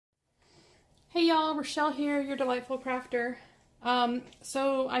Hey y'all, Rochelle here, your delightful crafter.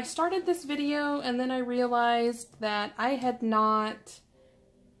 So I started this video and then I realized that I had not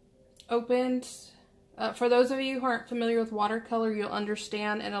opened, for those of you who aren't familiar with watercolor, you'll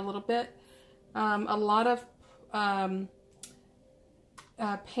understand in a little bit. A lot of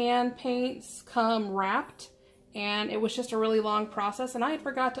pan paints come wrapped, and it was just a really long process, and I had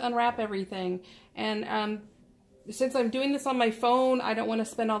forgot to unwrap everything. And since I'm doing this on my phone, I don't want to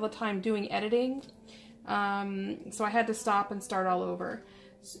spend all the time doing editing. So I had to stop and start all over.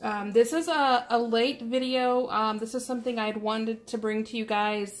 This is a late video. This is something I had wanted to bring to you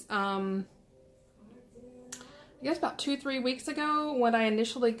guys, I guess about 2-3 weeks ago, when I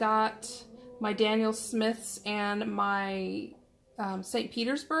initially got my Daniel Smiths and my St.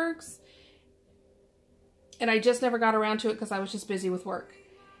 Petersburgs. And I just never got around to it because I was just busy with work.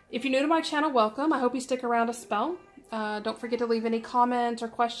 If you're new to my channel, welcome. I hope you stick around a spell. Don't forget to leave any comments or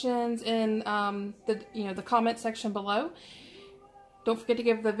questions in the comment section below. Don't forget to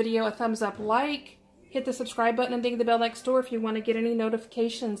give the video a thumbs up, like, hit the subscribe button, and ding the bell next door if you want to get any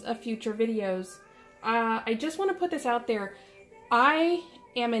notifications of future videos. I just want to put this out there. I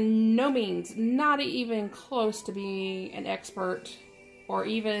am in no means, not even close to being an expert or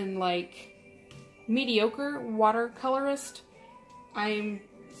even like mediocre watercolorist.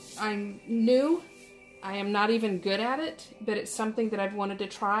 I'm new. I am not even good at it, but it's something that I've wanted to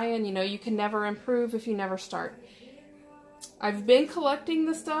try, and you know, you can never improve if you never start. I've been collecting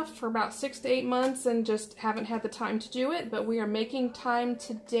the stuff for about 6 to 8 months and just haven't had the time to do it, but we are making time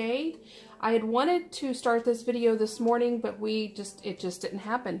today. I had wanted to start this video this morning, but it just didn't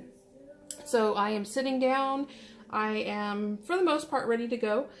happen. So I am sitting down. I am, for the most part, ready to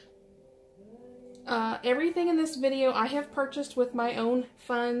go. Everything in this video I have purchased with my own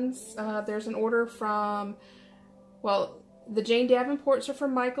funds. There's an order from, well, the Jane Davenports are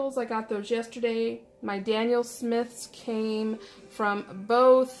from Michael's. I got those yesterday. My Daniel Smiths came from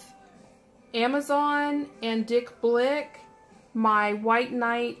both Amazon and Dick Blick. My White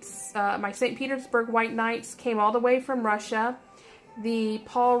Knights, my St. Petersburg White Knights came all the way from Russia. The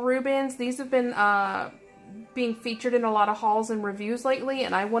Paul Rubens, these have been being featured in a lot of hauls and reviews lately,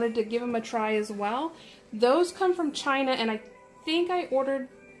 and I wanted to give them a try as well. Those come from China, and I think I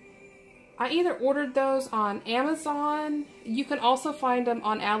either ordered those on Amazon. You can also find them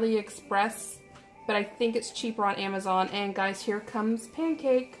on AliExpress, but I think it's cheaper on Amazon. And guys, here comes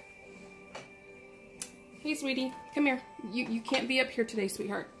Pancake. Hey, sweetie, come here. You can't be up here today,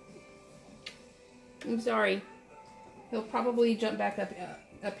 sweetheart. I'm sorry. He'll probably jump back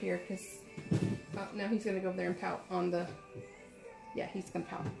up here because now he's gonna go over there and pout on the. Yeah, he's gonna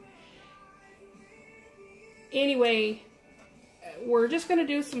pout. Anyway, we're just gonna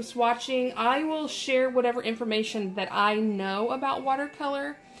do some swatching. I will share whatever information that I know about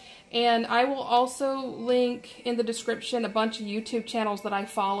watercolor. And I will also link in the description a bunch of YouTube channels that I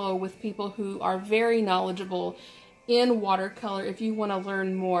follow with people who are very knowledgeable in watercolor if you want to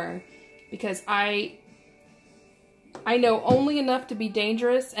learn more. Because I know only enough to be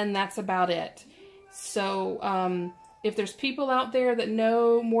dangerous, and that's about it. So if there's people out there that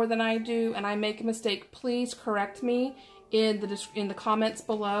know more than I do and I make a mistake, please correct me in the comments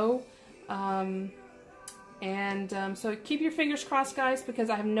below. So keep your fingers crossed, guys, because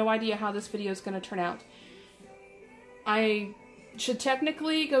I have no idea how this video is going to turn out. I should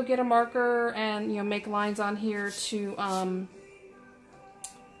technically go get a marker and, you know, make lines on here to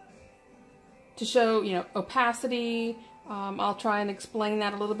show, you know, opacity. I'll try and explain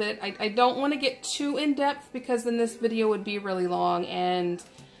that a little bit. I don't want to get too in-depth because then this video would be really long and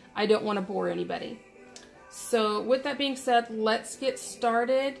I don't want to bore anybody. So with that being said, let's get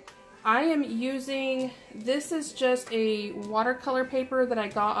started. I am using, this is just a watercolor paper that I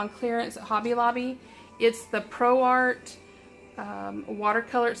got on clearance at Hobby Lobby. It's the Pro Art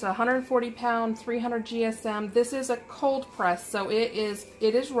watercolor. It's a 140 pound, 300 GSM. This is a cold press, so it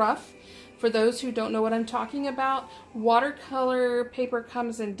is rough. For those who don't know what I'm talking about, watercolor paper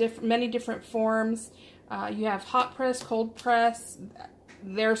comes in many different forms. You have hot press, cold press,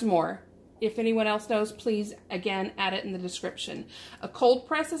 there's more. If anyone else knows, please, again, add it in the description. A cold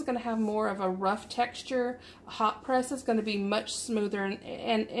press is going to have more of a rough texture. A hot press is going to be much smoother,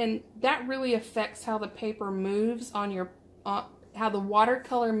 and that really affects how the paper moves on your, how the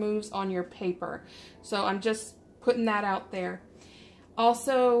watercolor moves on your paper. So I'm just putting that out there.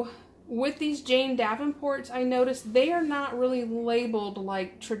 Also, with these Jane Davenports, I noticed they are not really labeled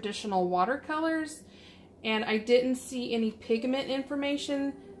like traditional watercolors, and I didn't see any pigment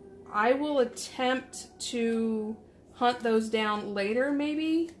information. I will attempt to hunt those down later,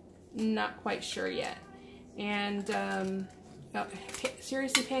 maybe. Not quite sure yet. And Oh,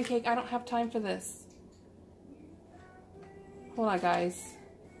 seriously, Pancake, I don't have time for this. Hold on, guys.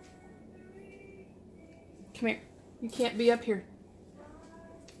 Come here. You can't be up here.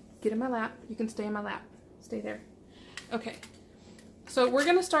 Get in my lap. You can stay in my lap. Stay there. Okay. So we're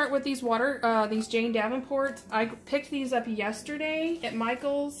going to start with these these Jane Davenports. I picked these up yesterday at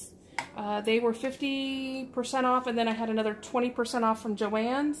Michael's. They were 50% off, and then I had another 20% off from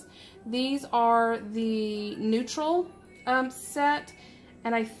Joann's. These are the neutral set,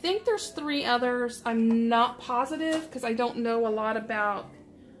 and I think there's 3 others. I'm not positive because I don't know a lot about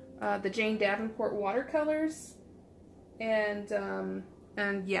the Jane Davenport watercolors. And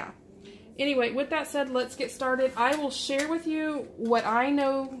yeah. Anyway, with that said, let's get started. I will share with you what I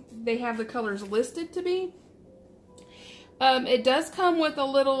know they have the colors listed to be. It does come with a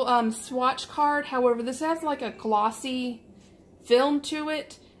little swatch card. However, this has like a glossy film to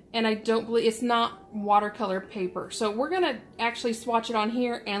it, and I don't believe it's not watercolor paper. So we're going to actually swatch it on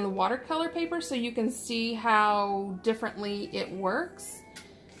here and the watercolor paper so you can see how differently it works.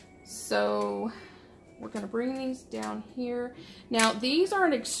 So we're going to bring these down here. Now, these are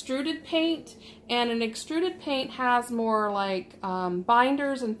an extruded paint, and an extruded paint has more like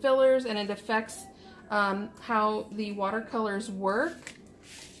binders and fillers, and it affects how the watercolors work.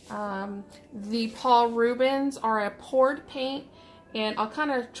 The Paul Rubens are a poured paint, and I'll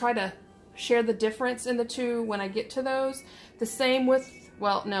kind of try to share the difference in the two when I get to those. The same with,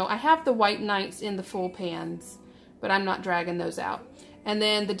 well, no, I have the White Knights in the full pans, but I'm not dragging those out. And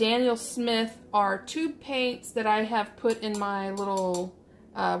then the Daniel Smith are tube paints that I have put in my little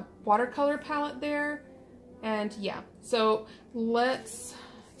watercolor palette there. And yeah, so let's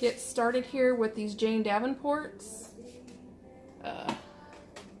get started here with these Jane Davenports.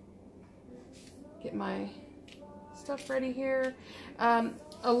 Get my stuff ready here.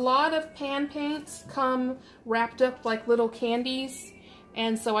 A lot of pan paints come wrapped up like little candies,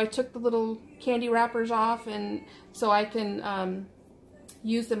 and so I took the little candy wrappers off, and so I can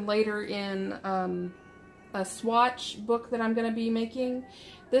use them later in a swatch book that I'm going to be making.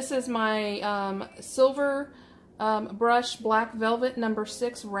 This is my silver brush Black Velvet number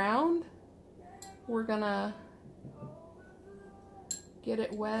 6 round. We're going to get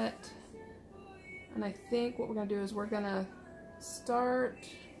it wet. And I think what we're going to do is we're going to start,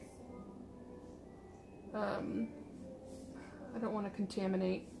 I don't want to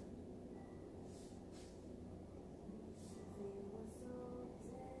contaminate.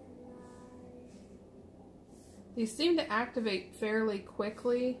 These seem to activate fairly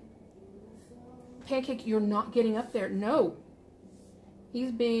quickly. Pancake, you're not getting up there. No.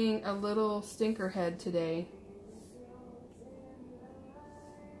 He's being a little stinkerhead today.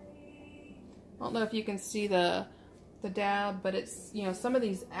 I don't know if you can see the dab, but it's, you know, some of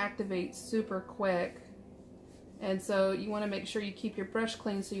these activate super quick. And so you want to make sure you keep your brush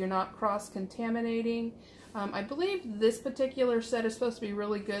clean so you're not cross-contaminating. I believe this particular set is supposed to be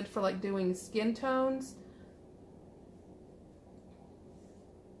really good for like doing skin tones.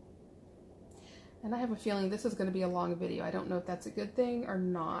 And I have a feeling this is going to be a long video. I don't know if that's a good thing or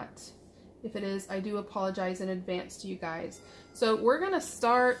not. If it is, I do apologize in advance to you guys. So we're going to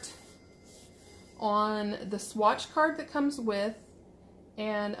start on the swatch card that comes with,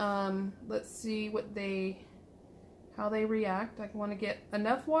 and let's see what how they react. I want to get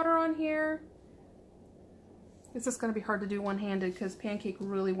enough water on here. This is going to be hard to do one-handed because Pancake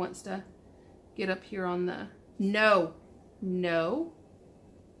really wants to get up here on the... No. No.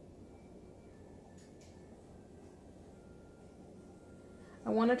 I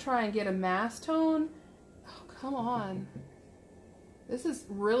want to try and get a mass tone. Oh, come on. This is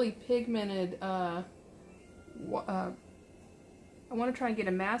really pigmented. I want to try and get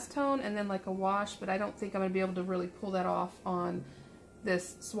a mass tone and then like a wash, but I don't think I'm going to be able to really pull that off on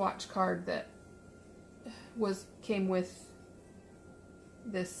this swatch card that came with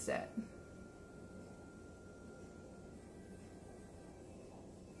this set.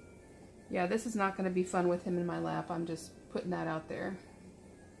 Yeah, this is not going to be fun with him in my lap. I'm just putting that out there.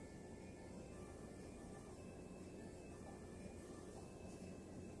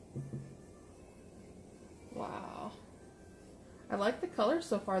 Wow. I like the colors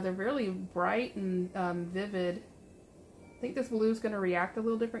so far. They're really bright and vivid. I think this blue is going to react a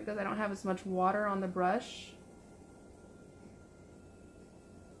little different because I don't have as much water on the brush.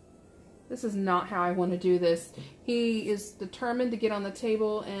 This is not how I want to do this. He is determined to get on the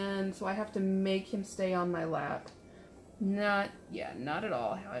table, and so I have to make him stay on my lap. Not at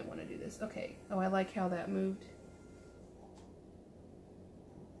all how I want to do this. Okay. Oh, I like how that moved.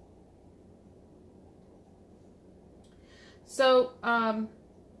 So,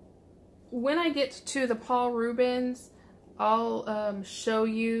 when I get to the Paul Rubens, I'll show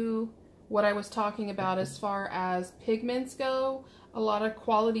you what I was talking about as far as pigments go. A lot of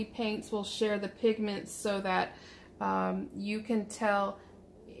quality paints will share the pigments so that you can tell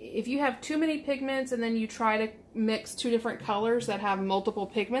if you have too many pigments and then you try to mix two different colors that have multiple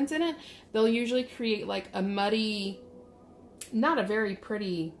pigments in it, they'll usually create like a muddy, not a very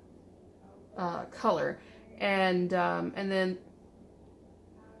pretty color. And then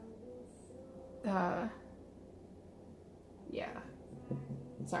yeah,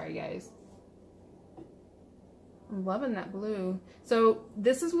 sorry guys, I'm loving that blue. So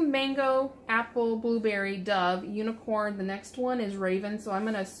this is mango, apple, blueberry, dove, unicorn. The next one is raven, so I'm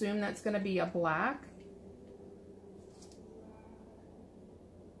going to assume that's going to be a black.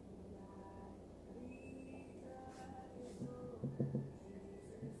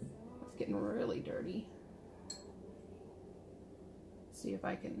 It's getting really dirty. Let's see if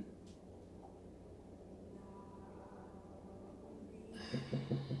I can...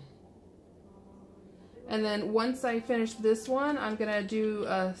 And then once I finish this one, I'm going to do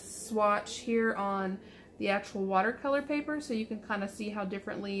a swatch here on the actual watercolor paper so you can kind of see how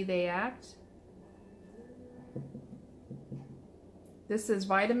differently they act. This is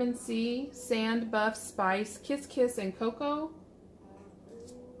Vitamin C, Sand, Buff, Spice, Kiss Kiss, and Cocoa.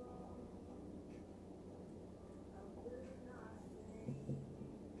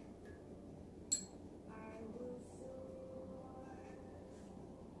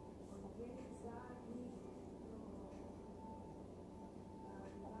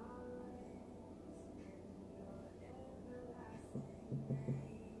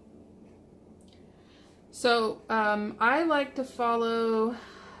 So I like to follow,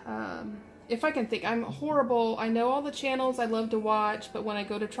 if I can think, I'm horrible. I know all the channels I love to watch, but when I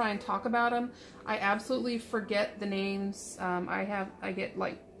go to try and talk about them, I absolutely forget the names. I get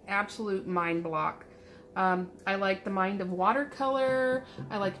like absolute mind block. I like The Mind of Watercolor.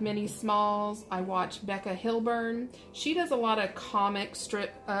 I like Minnie Smalls. I watch Becca Hilburn. She does a lot of comic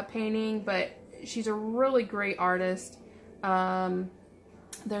strip painting, but she's a really great artist.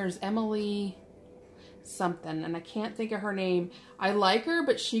 There's Emily something, and I can't think of her name. I like her,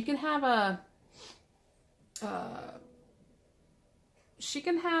 but she can have a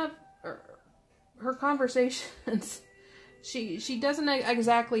her conversations. She doesn't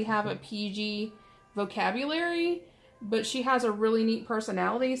exactly have a PG vocabulary, but she has a really neat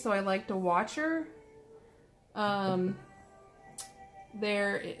personality, so I like to watch her.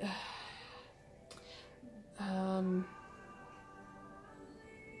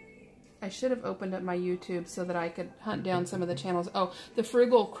 I should have opened up my YouTube so that I could hunt down some of the channels. Oh, The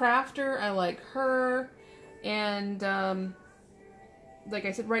Frugal Crafter, I like her. And like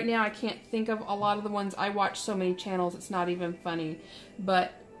I said, right now I can't think of a lot of the ones. I watch so many channels, it's not even funny.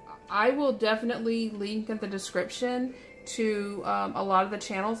 But I will definitely link in the description to a lot of the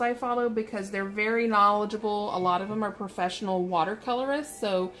channels I follow because they're very knowledgeable. A lot of them are professional watercolorists,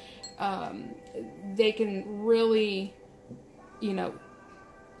 so they can really, you know,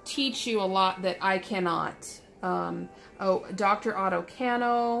 teach you a lot that I cannot. Oh, Dr. Otto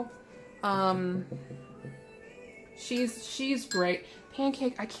Cano. She's great.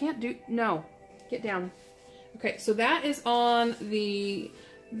 Pancake, I can't do, no, get down. Okay, so that is on the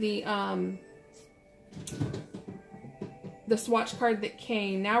swatch card that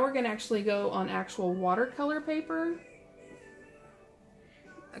came. Now we're gonna actually go on actual watercolor paper.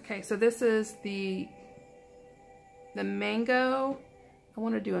 Okay, so this is the mango. I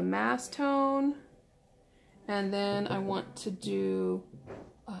want to do a mass tone, and then I want to do,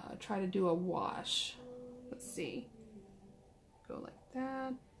 try to do a wash. Let's see. Go like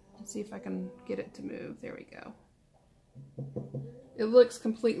that, and see if I can get it to move. There we go. It looks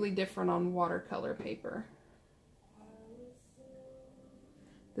completely different on watercolor paper.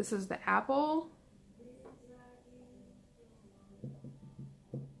 This is the apple.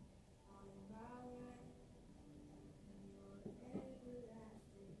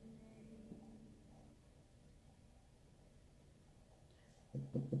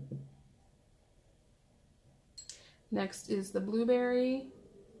 Next is the blueberry.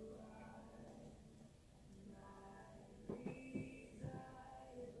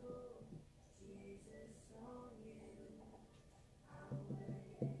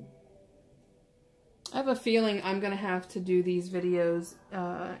 I have a feeling I'm going to have to do these videos,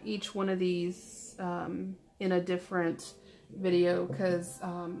 each one of these in a different video, because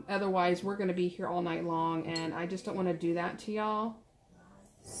otherwise we're going to be here all night long, and I just don't want to do that to y'all.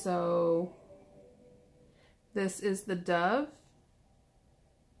 So this is the dove.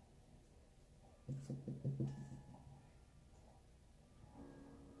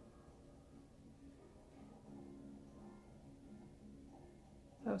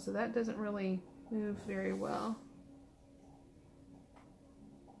 Oh, so that doesn't really move very well.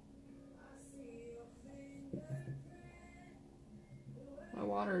 My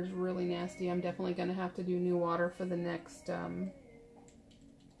water is really nasty. I'm definitely going to have to do new water for the next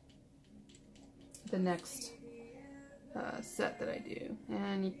set that I do.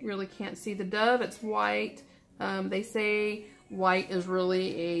 And you really can't see the dove. It's white. They say white is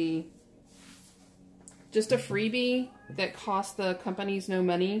really just a freebie that costs the companies no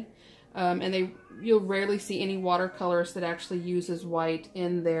money. And you'll rarely see any watercolorist that actually uses white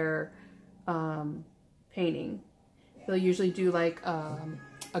in their painting. They'll usually do like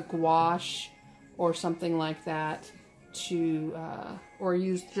a gouache or something like that to, or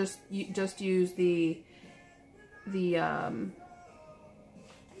just use the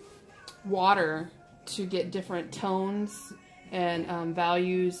water to get different tones and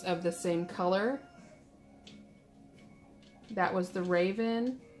values of the same color. That was the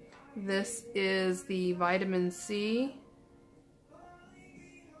Raven. This is the Vitamin C.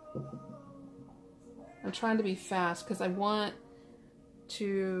 I'm trying to be fast because I want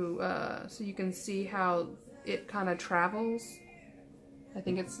to, so you can see how it kind of travels. I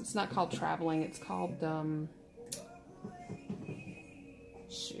think it's not called traveling, it's called,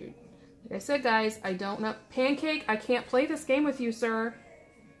 shoot. Like I said, guys, I don't know. Pancake, I can't play this game with you, sir.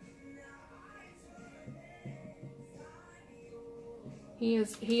 He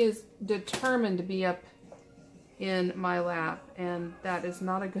is determined to be up in my lap, and that is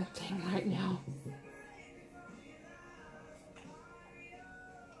not a good thing right now.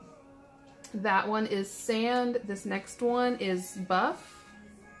 That one is sand. This next one is buff.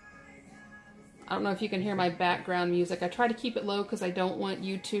 I don't know if you can hear my background music. I try to keep it low because I don't want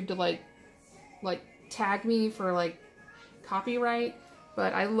YouTube to like tag me for like copyright.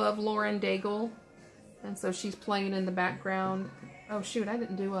 But I love Lauren Daigle, and so she's playing in the background. Oh shoot, I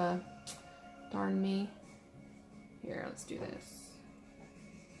didn't do a, darn me. Here, let's do this.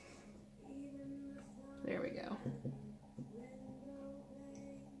 There we go.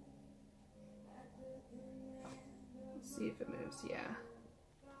 Let's see if it moves, yeah.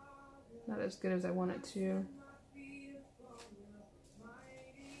 Not as good as I want it to.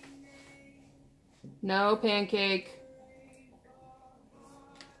 No, Pancake.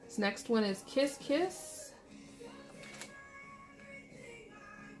 This next one is Kiss Kiss.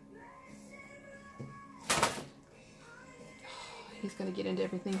 He's going to get into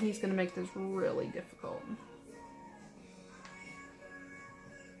everything. He's going to make this really difficult.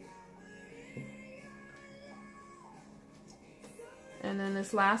 And then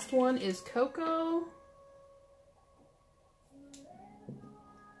this last one is Coco.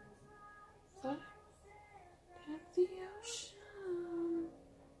 At the ocean.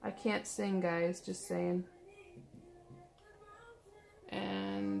 I can't sing, guys, just saying.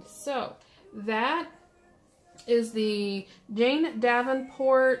 And so, that is the Jane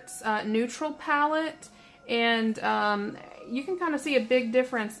Davenport neutral palette, and you can kind of see a big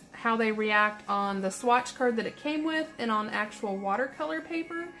difference how they react on the swatch card that it came with and on actual watercolor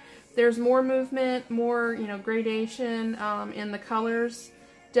paper. There's more movement, more gradation in the colors.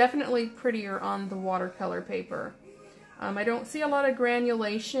 Definitely prettier on the watercolor paper. I don't see a lot of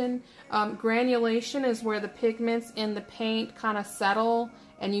granulation. Granulation is where the pigments in the paint kind of settle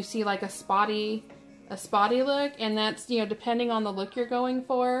and you see like a spotty look, and that's, depending on the look you're going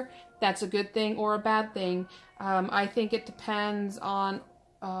for, that's a good thing or a bad thing. I think it depends on,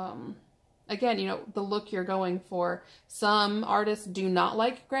 again, the look you're going for. Some artists do not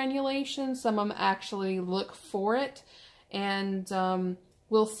like granulation. Some of them actually look for it. And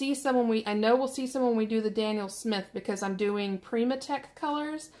we'll see some when I know we'll see some when we do the Daniel Smith, because I'm doing Primatech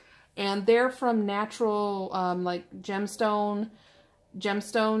colors, and they're from natural, like gemstones.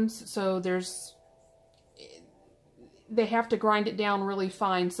 So they have to grind it down really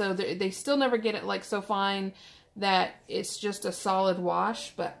fine, so they still never get it like so fine that it's just a solid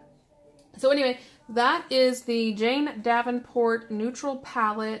wash. But so anyway, that is the Jane Davenport neutral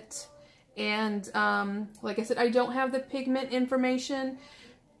palette, and like I said, I don't have the pigment information.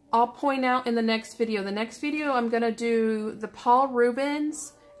 I'll point out in the next video. The next video I'm gonna do the Paul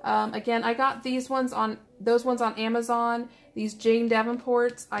Rubens. Again, I got those ones on Amazon. These Jane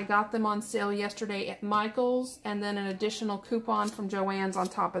Davenports, I got them on sale yesterday at Michael's, and then an additional coupon from Joann's on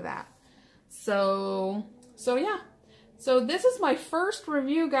top of that. So yeah. So this is my first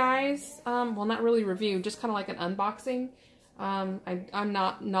review, guys. Well, not really review, just kind of like an unboxing. I'm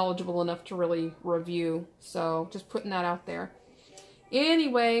not knowledgeable enough to really review, so just putting that out there.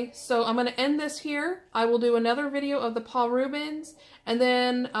 Anyway, so I'm going to end this here. I will do another video of the Paul Rubens, and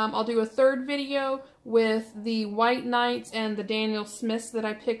then I'll do a third video with the White Knights and the Daniel Smiths that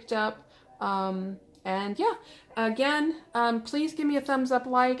I picked up. And yeah, again, please give me a thumbs up,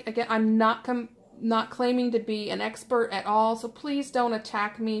 like. Again, I'm not claiming to be an expert at all, so please don't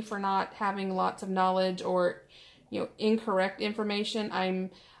attack me for not having lots of knowledge or, you know, incorrect information. I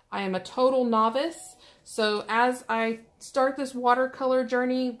am a total novice, so as I start this watercolor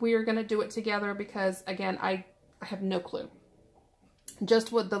journey, we are going to do it together because, again, I have no clue.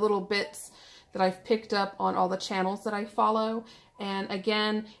 Just what the little bits that I've picked up on all the channels that I follow. And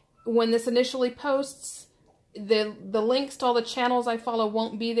again, when this initially posts, the links to all the channels I follow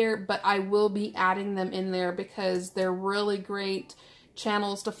won't be there, but I will be adding them in there because they're really great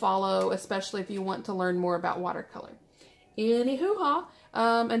channels to follow, especially if you want to learn more about watercolor. Anywho-ha,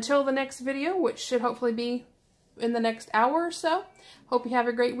 until the next video, which should hopefully be in the next hour or so, hope you have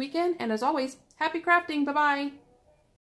a great weekend, and as always, happy crafting. Bye-bye.